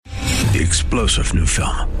The explosive new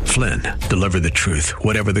film, Flynn, deliver the truth,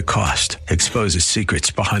 whatever the cost, exposes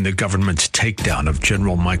secrets behind the government's takedown of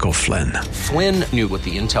General Michael Flynn. Flynn knew what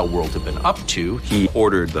the intel world had been up to. He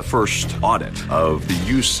ordered the first audit of the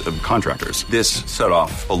use of contractors. This set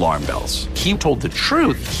off alarm bells. He told the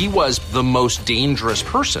truth. He was the most dangerous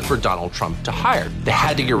person for Donald Trump to hire. They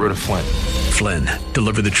had to get rid of Flynn. Flynn,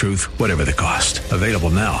 deliver the truth, whatever the cost. Available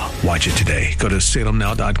now. Watch it today. Go to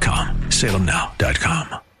salemnow.com.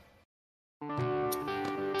 salemnow.com.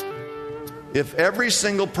 If every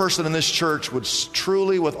single person in this church would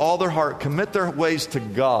truly, with all their heart, commit their ways to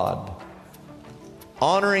God,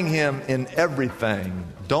 honoring Him in everything,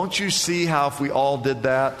 don't you see how if we all did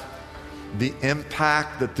that, the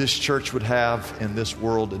impact that this church would have in this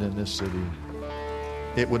world and in this city?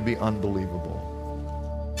 It would be unbelievable.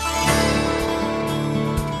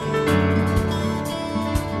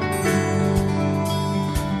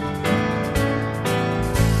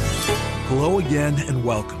 Hello again and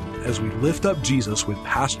welcome as we lift up Jesus with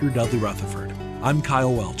Pastor Dudley Rutherford. I'm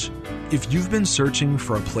Kyle Welch. If you've been searching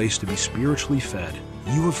for a place to be spiritually fed,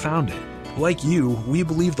 you have found it. Like you, we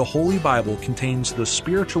believe the Holy Bible contains the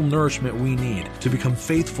spiritual nourishment we need to become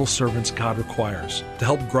faithful servants God requires to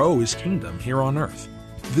help grow His kingdom here on earth.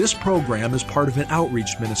 This program is part of an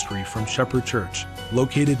outreach ministry from Shepherd Church,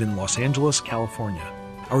 located in Los Angeles, California.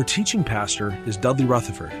 Our teaching pastor is Dudley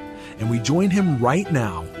Rutherford, and we join him right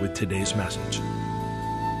now with today's message.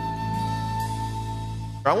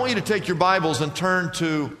 I want you to take your Bibles and turn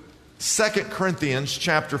to 2 Corinthians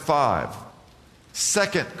chapter 5. 2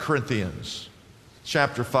 Corinthians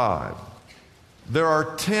chapter 5. There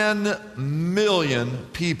are 10 million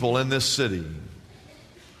people in this city.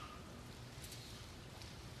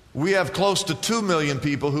 We have close to 2 million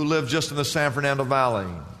people who live just in the San Fernando Valley.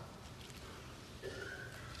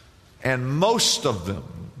 And most of them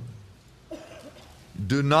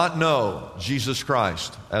do not know Jesus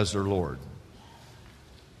Christ as their Lord.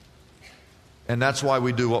 And that's why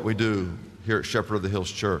we do what we do here at Shepherd of the Hills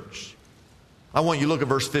Church. I want you to look at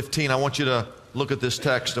verse 15. I want you to look at this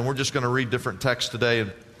text, and we're just going to read different texts today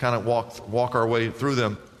and kind of walk our way through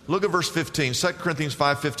them. Look at verse 15, 2 Corinthians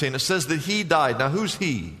 5:15. It says that He died. Now, who's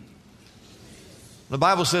He? The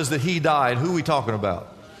Bible says that He died. Who are we talking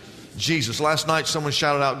about? Jesus. Last night someone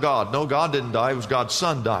shouted out God. No, God didn't die. It was God's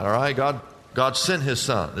Son died, all right? God sent His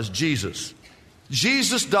Son. It's Jesus.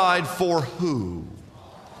 Jesus died for who?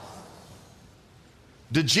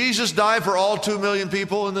 Did Jesus die for all 2 million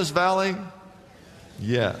people in this valley?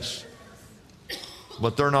 Yes.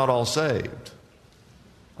 But they're not all saved.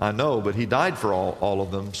 I know, but He died for all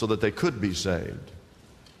of them so that they could be saved.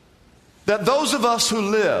 That those of us who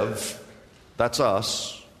live, that's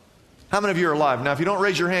us. How many of you are alive? Now, if you don't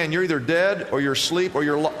raise your hand, you're either dead or you're asleep or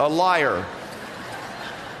you're a liar.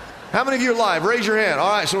 How many of you are alive? Raise your hand.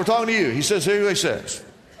 All right, so we're talking to you. He says, here He says,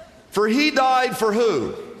 for He died for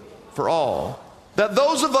who? For all. That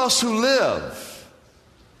those of us who live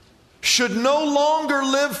should no longer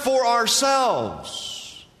live for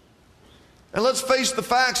ourselves. And let's face the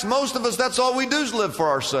facts, most of us, that's all we do is live for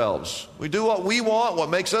ourselves. We do what we want, what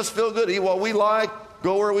makes us feel good, eat what we like,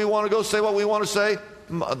 go where we want to go, say what we want to say.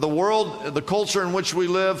 The world, the culture in which we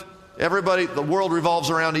live, the world revolves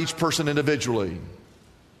around each person individually.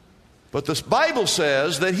 But this Bible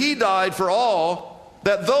says that He died for all,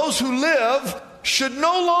 that those who live should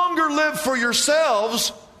no longer live for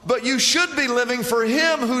yourselves, but you should be living for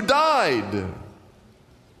Him who died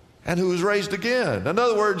and who was raised again. In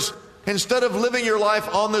other words, instead of living your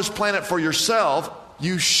life on this planet for yourself,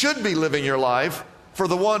 you should be living your life for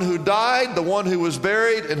the one who died, the one who was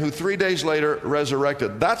buried, and who 3 days later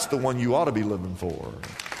resurrected. That's the one you ought to be living for.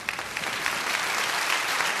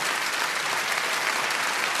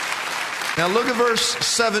 Now look at verse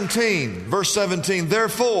 17. Verse 17,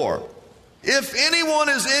 therefore, if anyone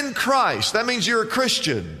is in Christ, that means you're a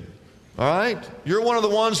Christian, all right? You're one of the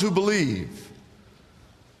ones who believe.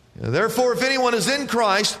 Therefore, if anyone is in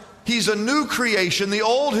Christ, he's a new creation. The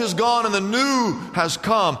old has gone and the new has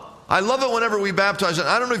come. I love it whenever we baptize.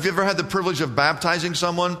 I don't know if you've ever had the privilege of baptizing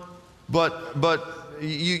someone, but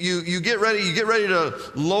you get ready to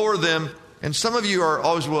lower them. And some of you are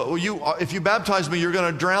always, if you baptize me, you're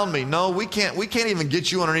going to drown me. No, we can't even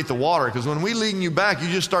get you underneath the water, because when we lean you back, you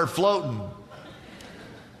just start floating.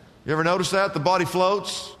 You ever notice that? The body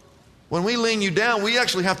floats. When we lean you down, we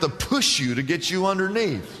actually have to push you to get you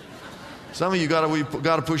underneath. Some of you got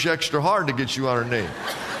to push extra hard to get you underneath.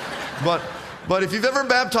 But if you've ever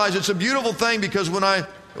baptized, it's a beautiful thing, because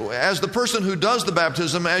as the person who does the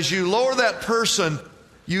baptism, as you lower that person,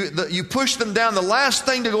 you push them down. The last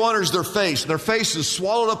thing to go under is their face. Their face is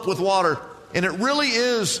swallowed up with water. And it really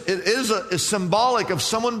is, is symbolic of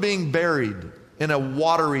someone being buried in a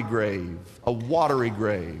watery grave. A watery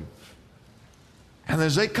grave. And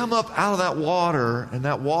as they come up out of that water, and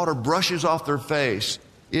that water brushes off their face,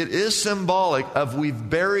 it is symbolic of we've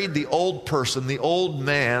buried the old person, the old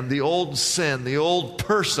man, the old sin, the old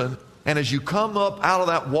person. And as you come up out of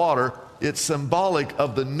that water, it's symbolic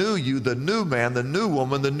of the new you, the new man, the new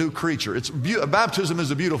woman, the new creature. Baptism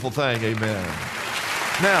is a beautiful thing, amen.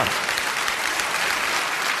 Now,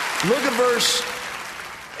 look at verse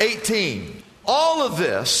 18. All of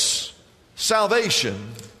this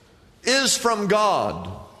salvation is from God,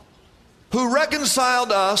 who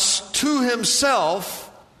reconciled us to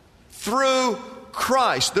himself through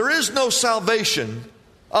Christ. There is no salvation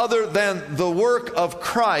other than the work of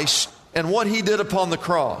Christ and what he did upon the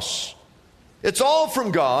cross. It's all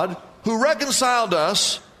from God, who reconciled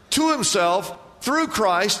us to himself through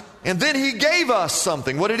Christ, and then he gave us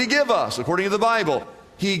something. What did he give us? According to the Bible,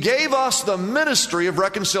 he gave us the ministry of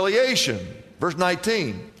reconciliation. Verse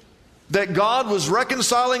 19. That God was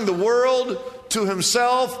reconciling the world to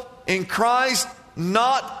himself in Christ,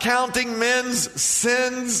 not counting men's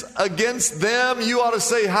sins against them. You ought to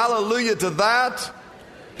say hallelujah to that.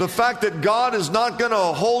 The fact that God is not going to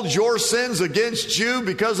hold your sins against you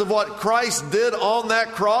because of what Christ did on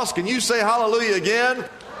that cross. Can you say hallelujah again?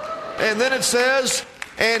 And then it says,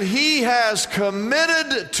 and he has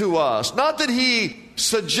committed to us. Not that he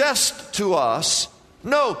suggests to us.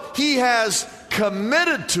 No, he has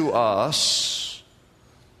committed to us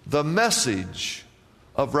the message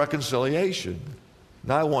of reconciliation.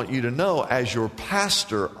 Now I want you to know, as your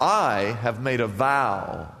pastor, I have made a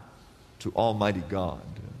vow to Almighty God.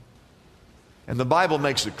 And the Bible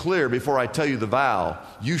makes it clear, before I tell you the vow,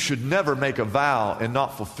 you should never make a vow and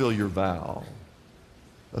not fulfill your vow.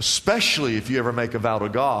 Especially if you ever make a vow to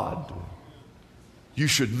God. You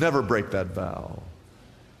should never break that vow.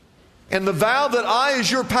 And the vow that I, as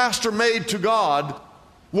your pastor, made to God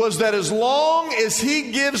was that as long as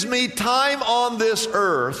he gives me time on this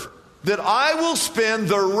earth, that I will spend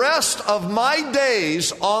the rest of my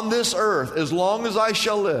days on this earth, as long as I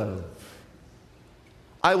shall live.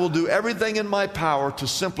 I will do everything in my power to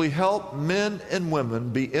simply help men and women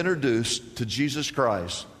be introduced to Jesus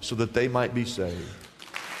Christ so that they might be saved.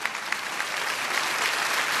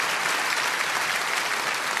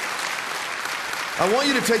 I want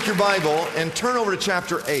you to take your Bible and turn over to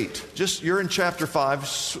chapter 8. You're in chapter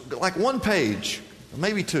 5, like one page,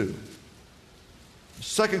 maybe two.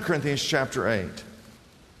 2 Corinthians chapter 8.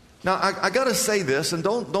 Now, I got to say this, and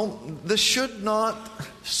this should not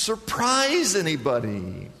surprise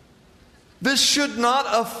anybody. This should not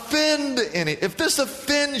offend any. If this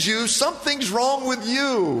offends you, something's wrong with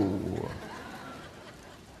you.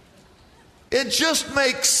 It just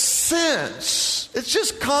makes sense. It's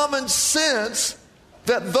just common sense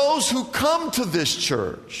that those who come to this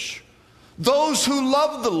church, those who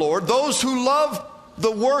love the Lord, those who love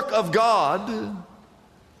the work of God,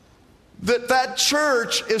 that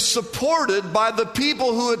church is supported by the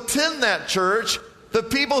people who attend that church, the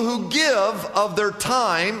people who give of their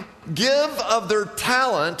time, give of their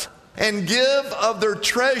talent, and give of their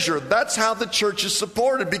treasure. That's how the church is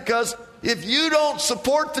supported. Because if you don't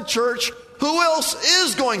support the church, who else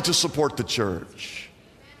is going to support the church?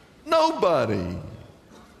 Nobody.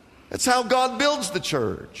 That's how God builds the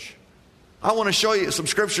church. I want to show you some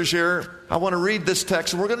scriptures here. I want to read this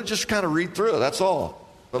text, and we're going to just kind of read through it. That's all.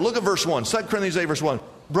 But look at verse 1, 2 Corinthians 8, verse 1.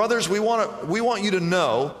 Brothers, we want you to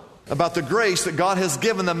know about the grace that God has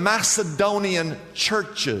given the Macedonian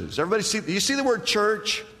churches. Everybody see, you see the word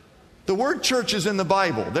church? The word church is in the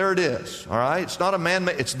Bible. There it is. All right? It's not a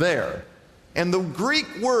man-made, it's there. And the Greek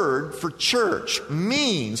word for church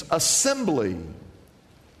means assembly.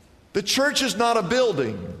 The church is not a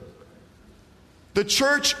building. The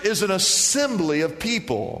church is an assembly of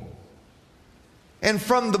people. And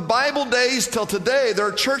from the Bible days till today, there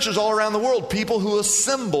are churches all around the world, people who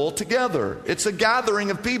assemble together. It's a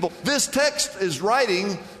gathering of people. This text is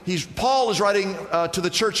writing, Paul is writing to the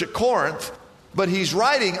church at Corinth, but he's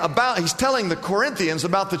telling the Corinthians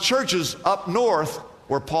about the churches up north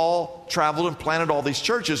where Paul traveled and planted all these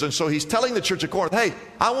churches. And so he's telling the church at Corinth, hey,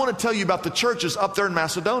 I want to tell you about the churches up there in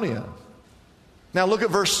Macedonia. Now look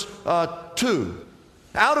at verse 2.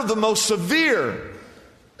 Out of the most severe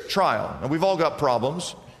trial. Now we've all got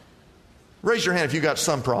problems. Raise your hand if you got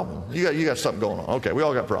some problem. You got something going on. Okay, we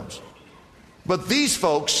all got problems. But these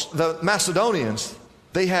folks, the Macedonians,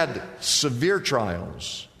 they had severe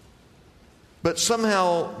trials. But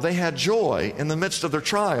somehow they had joy in the midst of their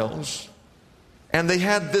trials. And they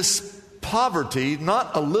had this poverty,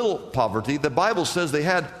 not a little poverty. The Bible says they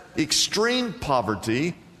had extreme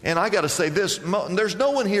poverty. And I got to say this, there's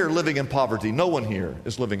no one here living in poverty. No one here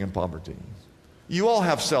is living in poverty. You all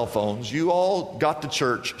have cell phones. You all got to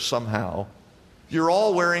church somehow. You're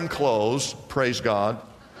all wearing clothes, praise God.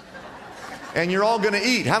 And you're all going to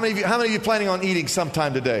eat. How many of you planning on eating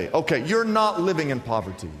sometime today? Okay, you're not living in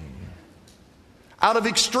poverty. Out of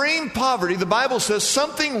extreme poverty, the Bible says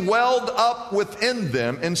something welled up within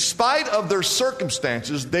them. In spite of their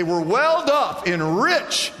circumstances, they were welled up in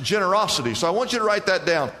rich generosity. So I want you to write that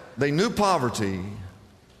down. They knew poverty,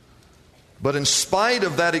 but in spite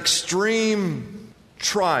of that extreme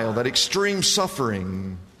trial, that extreme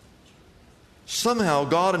suffering, somehow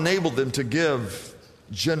God enabled them to give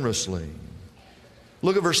generously.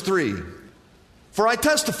 Look at verse 3. For I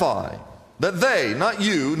testify that they, not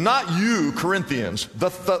you Corinthians,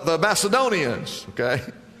 the Macedonians, okay?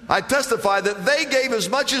 I testify that they gave as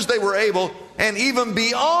much as they were able and even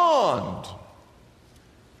beyond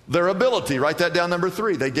their ability. Write that down, number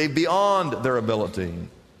 3. They gave beyond their ability.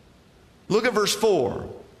 Look at verse 4.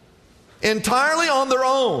 Entirely on their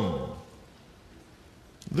own.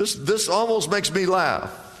 This almost makes me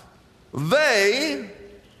laugh. They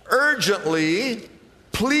urgently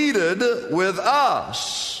pleaded with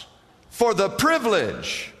us for the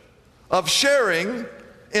privilege of sharing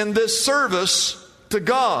in this service to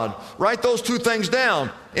God. Write those two things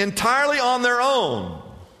down. Entirely on their own.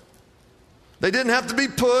 They didn't have to be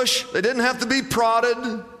pushed. They didn't have to be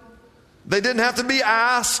prodded. They didn't have to be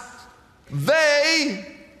asked. They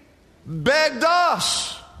begged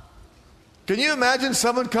us. Can you imagine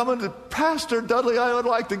someone coming to Pastor Dudley, I would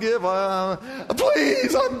like to give,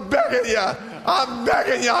 please, I'm begging you.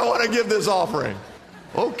 I want to give this offering.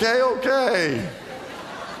 Okay.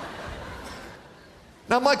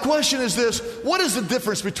 Now my question is this, what is the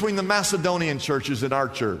difference between the Macedonian churches and our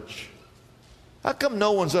church? How come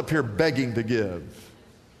no one's up here begging to give?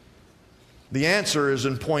 The answer is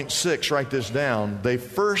in point 6, write this down. They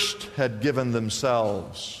first had given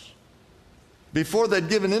themselves. Before they'd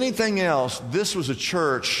given anything else, this was a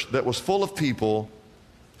church that was full of people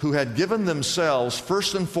who had given themselves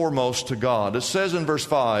first and foremost to God. It says in verse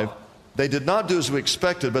 5, they did not do as we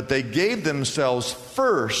expected, but they gave themselves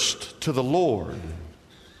first to the Lord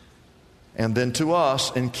and then to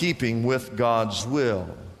us in keeping with God's will.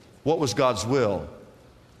 What was God's will?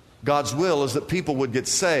 God's will is that people would get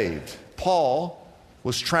saved. Paul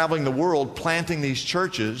was traveling the world planting these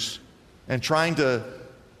churches and trying to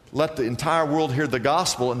let the entire world hear the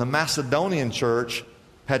gospel, and the Macedonian church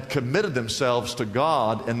had committed themselves to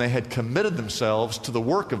God, and they had committed themselves to the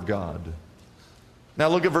work of God. Now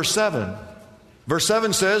look at verse 7. Verse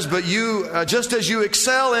 7 says, but you, just as you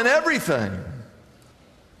excel in everything,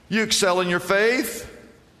 you excel in your faith.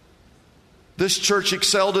 This church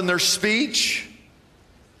excelled in their speech.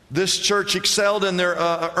 This church excelled in their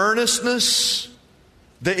earnestness.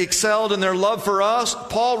 They excelled in their love for us.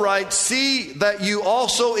 Paul writes, see that you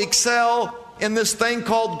also excel in this thing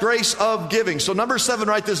called grace of giving. So number 7,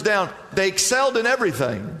 write this down. They excelled in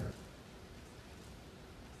everything.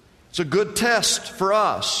 It's a good test for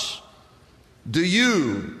us. Do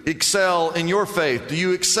you excel in your faith? Do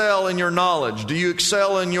you excel in your knowledge? Do you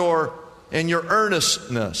excel in your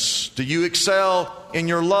earnestness? Do you excel in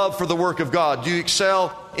your love for the work of God? Do you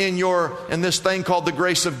excel in this thing called the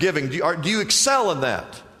grace of giving? Do you excel in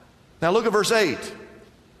that? Now look at verse 8.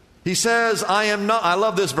 He says, I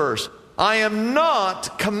love this verse. I am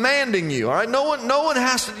not commanding you. All right, no one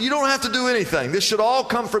has to, you don't have to do anything. This should all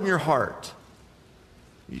come from your heart.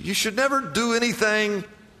 You should never do anything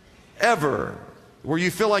ever where you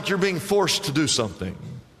feel like you're being forced to do something.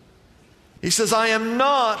 He says, I am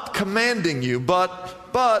not commanding you,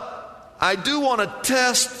 but I do want to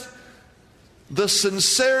test the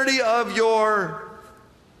sincerity of your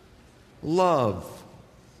love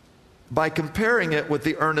by comparing it with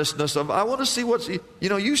the earnestness of, I want to see what's,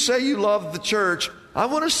 you say you love the church. I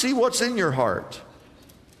want to see what's in your heart.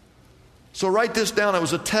 So write this down. It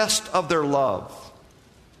was a test of their love.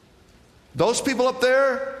 Those people up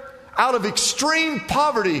there, out of extreme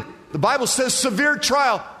poverty, the Bible says severe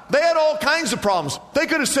trial, they had all kinds of problems. They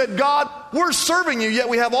could have said, God, we're serving you, yet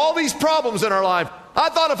we have all these problems in our life. I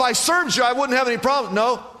thought if I served you, I wouldn't have any problems.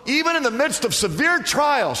 No, even in the midst of severe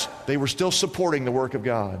trials, they were still supporting the work of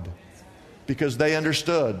God because they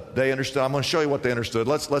understood. They understood. I'm going to show you what they understood.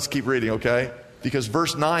 Let's keep reading, okay? Because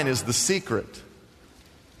verse 9 is the secret.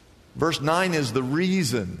 Verse 9 is the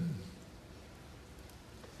reason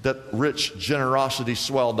that rich generosity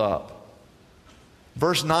swelled up.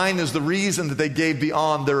 Verse 9 is the reason that they gave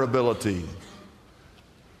beyond their ability.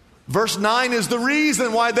 Verse 9 is the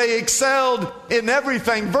reason why they excelled in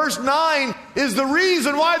everything. Verse 9 is the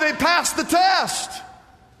reason why they passed the test.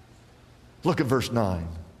 Look at verse 9.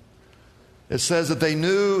 It says that they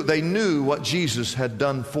knew what Jesus had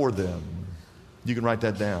done for them. You can write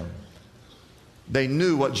that down. They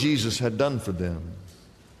knew what Jesus had done for them.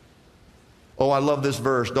 Oh, I love this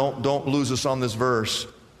verse. Don't lose us on this verse.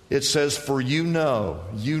 It says, for you know.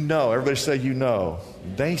 Everybody say you know.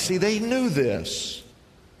 They knew this.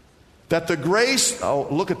 That the grace,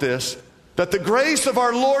 look at this. That the grace of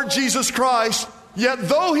our Lord Jesus Christ, yet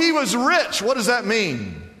though he was rich, what does that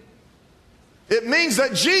mean? It means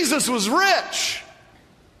that Jesus was rich.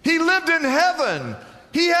 He lived in heaven.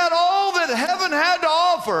 He had all that heaven had to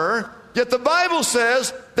offer. Yet the Bible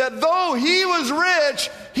says that though he was rich,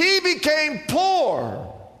 he became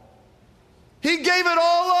poor. He gave it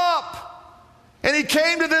all up. And he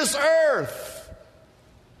came to this earth.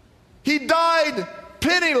 He died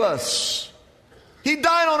penniless. He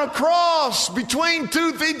died on a cross between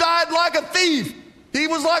two thieves. He died like a thief. He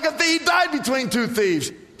was like a thief. He died between two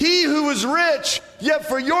thieves. He who was rich, yet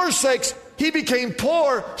for your sakes, he became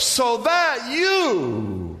poor so that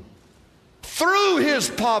you, through his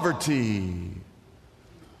poverty,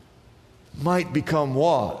 might become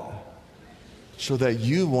what? So that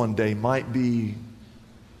you one day might be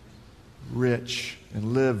rich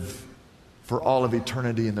and live for all of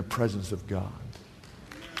eternity in the presence of God.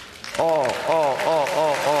 Oh.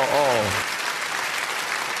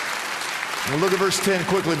 Well, look at verse 10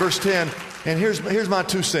 quickly. Verse 10. And here's my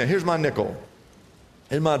 2 cents. Here's my nickel.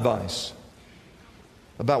 And my advice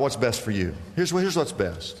about what's best for you. Here's what's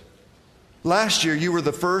best. Last year, you were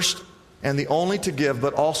the first and the only to give,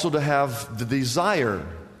 but also to have the desire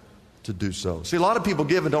to do so. See, a lot of people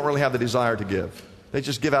give and don't really have the desire to give. They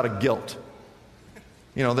just give out of guilt.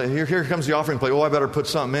 You know, here comes the offering plate. Oh, I better put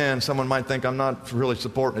something in. Someone might think I'm not really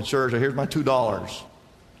supporting the church. Here's my $2.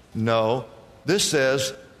 No. This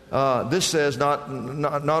says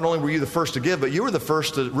not only were you the first to give, but you were the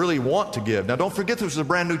first to really want to give. Now, don't forget this was a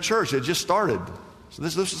brand new church. It just started. So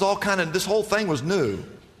this is all this whole thing was new.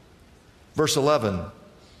 Verse 11.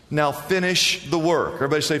 Now finish the work.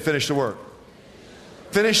 Everybody say finish the work.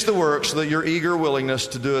 Finish the work so that your eager willingness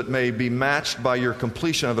to do it may be matched by your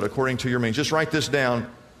completion of it according to your means. Just write this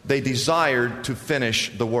down. They desired to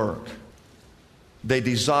finish the work. They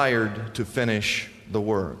desired to finish the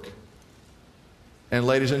work. And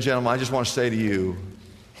ladies and gentlemen, I just want to say to you,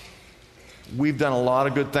 we've done a lot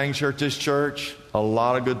of good things here at this church. A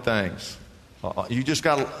lot of good things. You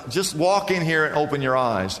just walk in here and open your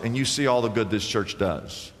eyes and you see all the good this church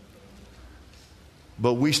does.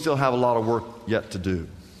 But we still have a lot of work yet to do.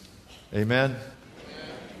 Amen?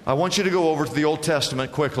 I want you to go over to the Old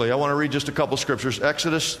Testament quickly. I want to read just a couple scriptures.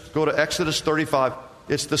 Go to Exodus 35.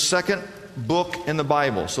 It's the second book in the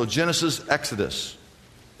Bible. So Genesis, Exodus.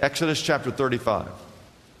 Exodus chapter 35.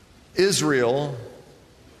 Israel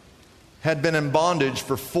had been in bondage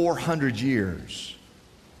for 400 years.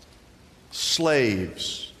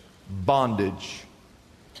 Slaves, bondage.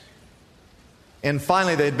 And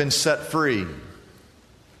finally they'd been set free.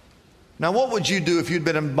 Now, what would you do if you'd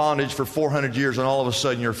been in bondage for 400 years and all of a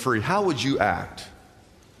sudden you're free? How would you act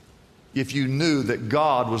if you knew that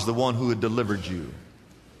God was the one who had delivered you?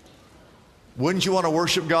 Wouldn't you want to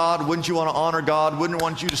worship God? Wouldn't you want to honor God? Wouldn't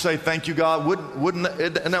want you to say, thank you, God?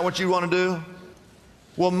 Isn't that what you want to do?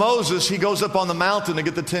 Well, Moses, he goes up on the mountain to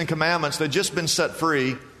get the 10 Commandments. They'd just been set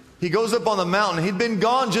free. He goes up on the mountain. He'd been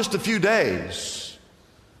gone just a few days.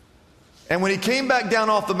 And when he came back down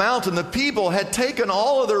off the mountain, the people had taken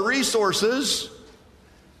all of their resources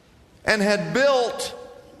and had built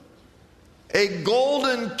a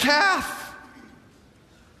golden calf.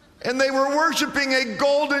 And they were worshiping a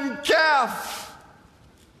golden calf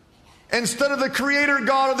instead of the Creator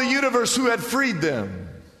God of the universe who had freed them.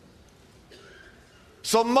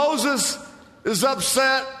 So Moses is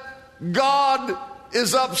upset. God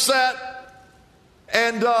is upset.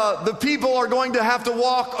 And the people are going to have to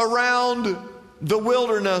walk around the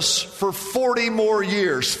wilderness for 40 more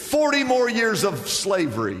years. 40 more years of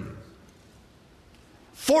slavery.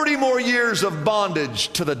 40 more years of bondage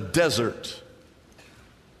to the desert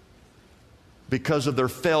because of their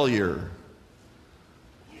failure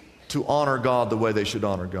to honor God the way they should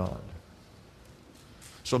honor God.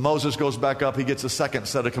 So Moses goes back up. He gets a second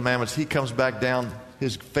set of commandments. He comes back down.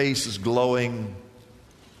 His face is glowing.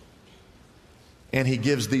 And he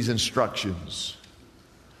gives these instructions.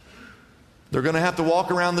 They're going to have to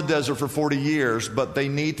walk around the desert for 40 years, but they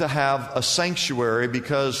need to have a sanctuary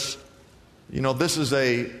because, you know, this is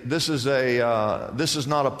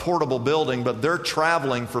not a portable building, but they're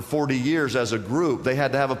traveling for 40 years as a group. They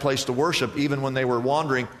had to have a place to worship even when they were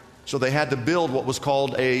wandering. So they had to build what was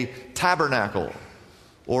called a tabernacle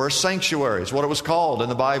or a sanctuary. It's what it was called in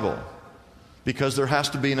the Bible because there has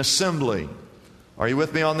to be an assembly. Are you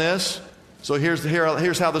with me on this? So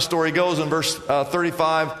here's how the story goes in verse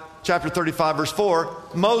 35, chapter 35, verse 4.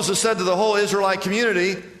 Moses said to the whole Israelite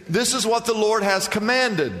community, "This is what the Lord has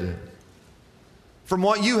commanded. From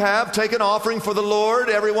what you have, take an offering for the Lord.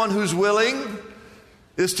 Everyone who's willing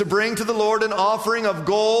is to bring to the Lord an offering of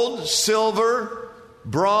gold, silver,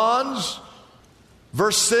 bronze."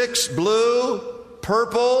 Verse 6, blue,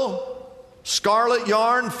 purple, scarlet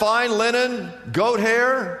yarn, fine linen, goat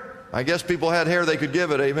hair. I guess people had hair they could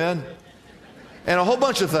give it, amen? And a whole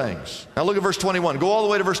bunch of things. Now look at verse 21. Go all the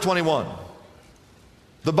way to verse 21.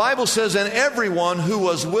 The Bible says, "And everyone who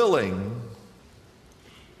was willing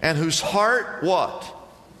and whose heart," what?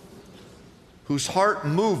 "Whose heart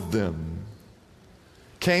moved them,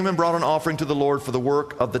 came and brought an offering to the Lord for the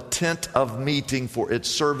work of the tent of meeting, for its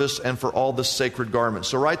service, and for all the sacred garments."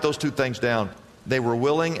 So write those two things down. They were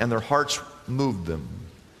willing and their hearts moved them.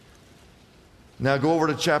 Now go over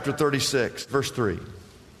to chapter 36, verse 3.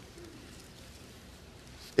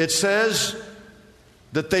 It says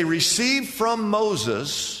that they received from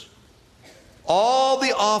Moses all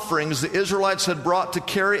the offerings the Israelites had brought to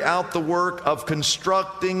carry out the work of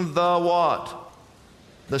constructing the what?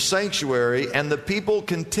 The sanctuary. And the people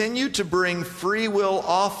continued to bring free will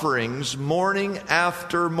offerings morning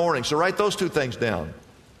after morning. So write those two things down.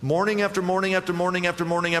 Morning after morning after morning after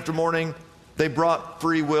morning after morning, they brought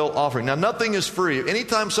free will offering. Now nothing is free.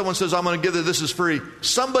 Anytime someone says, "I'm going to give you this is free,"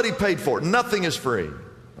 somebody paid for it. Nothing is free.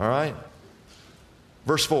 All right?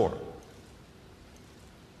 Verse 4.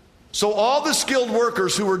 So all the skilled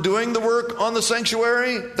workers who were doing the work on the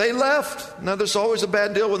sanctuary, they left. Now there's always a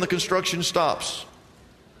bad deal when the construction stops.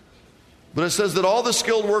 But it says that all the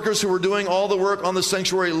skilled workers who were doing all the work on the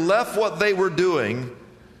sanctuary left what they were doing,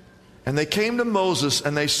 and they came to Moses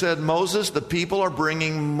and they said, "Moses, the people are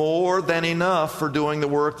bringing more than enough for doing the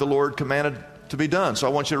work the Lord commanded to be done." So I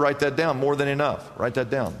want you to write that down. More than enough. Write that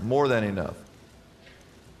down. More than enough.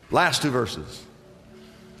 Last two verses.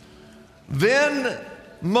 Then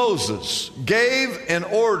Moses gave an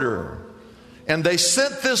order, and they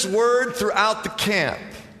sent this word throughout the camp: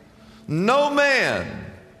 "No man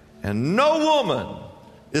and no woman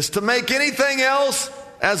is to make anything else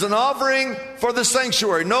as an offering for the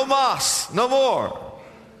sanctuary." No mas, no more.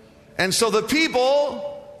 And so the people,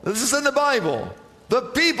 this is in the Bible, the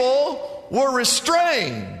people were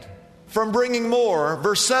restrained from bringing more,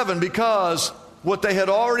 verse 7, because what they had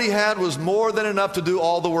already had was more than enough to do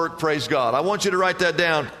all the work, praise God. I want you to write that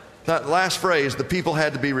down. That last phrase, the people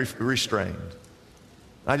had to be restrained.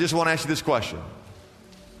 I just want to ask you this question.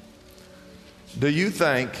 Do you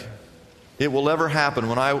think it will ever happen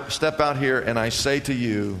when I step out here and I say to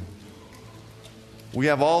you, "We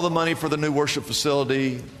have all the money for the new worship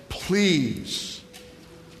facility, please,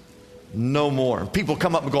 no more"? And people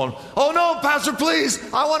come up and going, "Oh no, Pastor, please,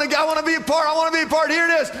 I want to be a part, I want to be a part, here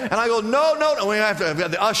it is." And I go, no, we have to,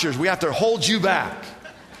 the ushers, we have to hold you back.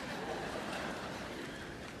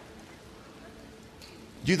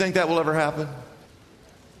 Do you think that will ever happen?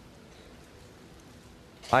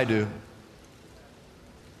 I do.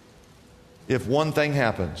 If one thing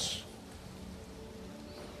happens,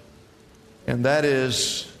 and that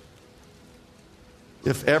is,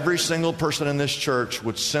 if every single person in this church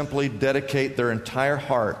would simply dedicate their entire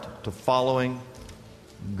heart to following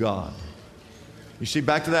God. You see,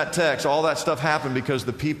 back to that text, all that stuff happened because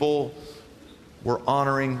the people were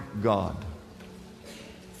honoring God.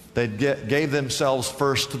 They gave themselves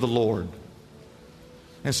first to the Lord.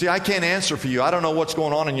 And see, I can't answer for you. I don't know what's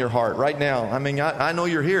going on in your heart right now. I mean, I know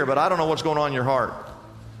you're here, but I don't know what's going on in your heart.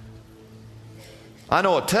 I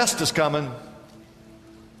know a test is coming.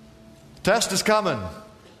 Test is coming.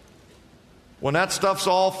 When that stuff's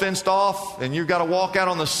all fenced off and you've got to walk out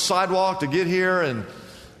on the sidewalk to get here, and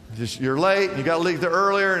you're late and you got to leave there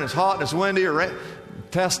earlier, and it's hot and it's windy,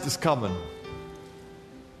 test is coming.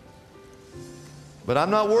 But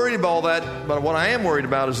I'm not worried about all that. But what I am worried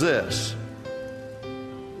about is this.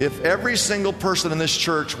 If every single person in this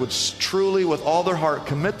church would truly, with all their heart,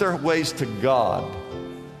 commit their ways to God,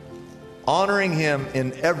 honoring Him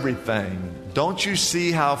in everything, don't you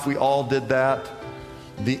see how if we all did that,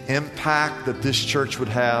 the impact that this church would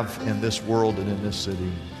have in this world and in this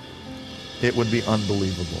city? It would be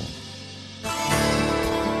unbelievable.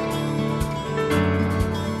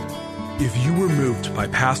 If you were moved by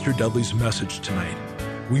Pastor Dudley's message tonight,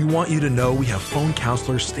 we want you to know we have phone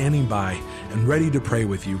counselors standing by and ready to pray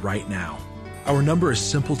with you right now. Our number is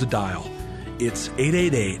simple to dial. It's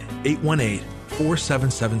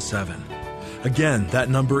 888-818-4777. Again, that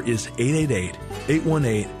number is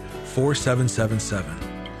 888-818-4777.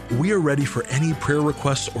 We are ready for any prayer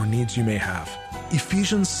requests or needs you may have.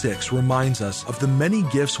 Ephesians 6 reminds us of the many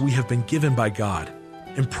gifts we have been given by God.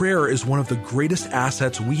 And prayer is one of the greatest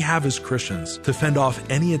assets we have as Christians to fend off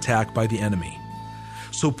any attack by the enemy.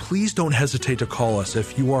 So please don't hesitate to call us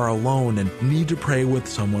if you are alone and need to pray with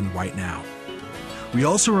someone right now. We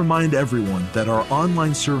also remind everyone that our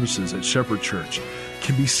online services at Shepherd Church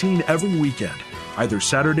can be seen every weekend, either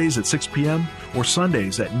Saturdays at 6 p.m. or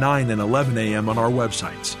Sundays at 9 and 11 a.m. on our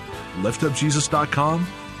websites, liftupjesus.com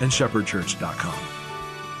and shepherdchurch.com.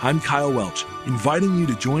 I'm Kyle Welch, inviting you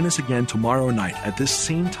to join us again tomorrow night at this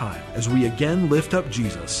same time as we again lift up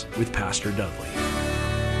Jesus with Pastor Dudley.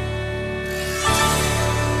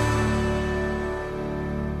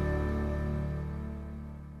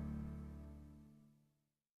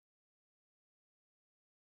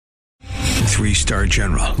 Three-star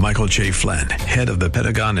General Michael J. Flynn, head of the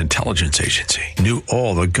Pentagon Intelligence Agency, knew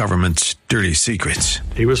all the government's dirty secrets.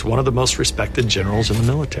 He was one of the most respected generals in the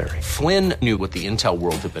military. Flynn knew what the intel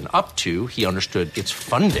world had been up to. He understood its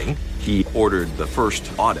funding. He ordered the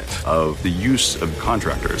first audit of the use of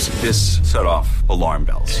contractors. This set off alarm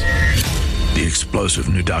bells. The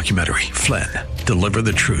explosive new documentary, Flynn, Deliver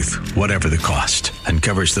the Truth, Whatever the Cost,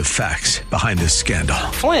 uncovers the facts behind this scandal.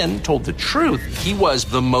 Flynn told the truth. He was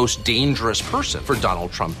the most dangerous person for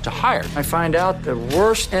Donald Trump to hire. I find out the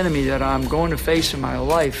worst enemy that I'm going to face in my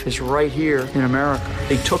life is right here in America.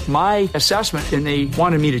 They took my assessment and they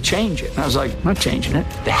wanted me to change it. And I was like, I'm not changing it.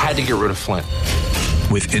 They had to get rid of Flynn.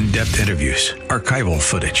 With in-depth interviews, archival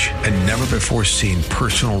footage, and never-before-seen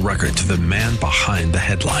personal records of the man behind the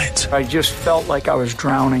headlines. I just felt like I was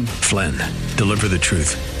drowning. Flynn, Deliver the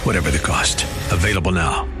Truth, Whatever the Cost. Available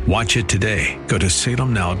now. Watch it today. Go to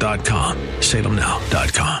salemnow.com.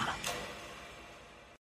 salemnow.com.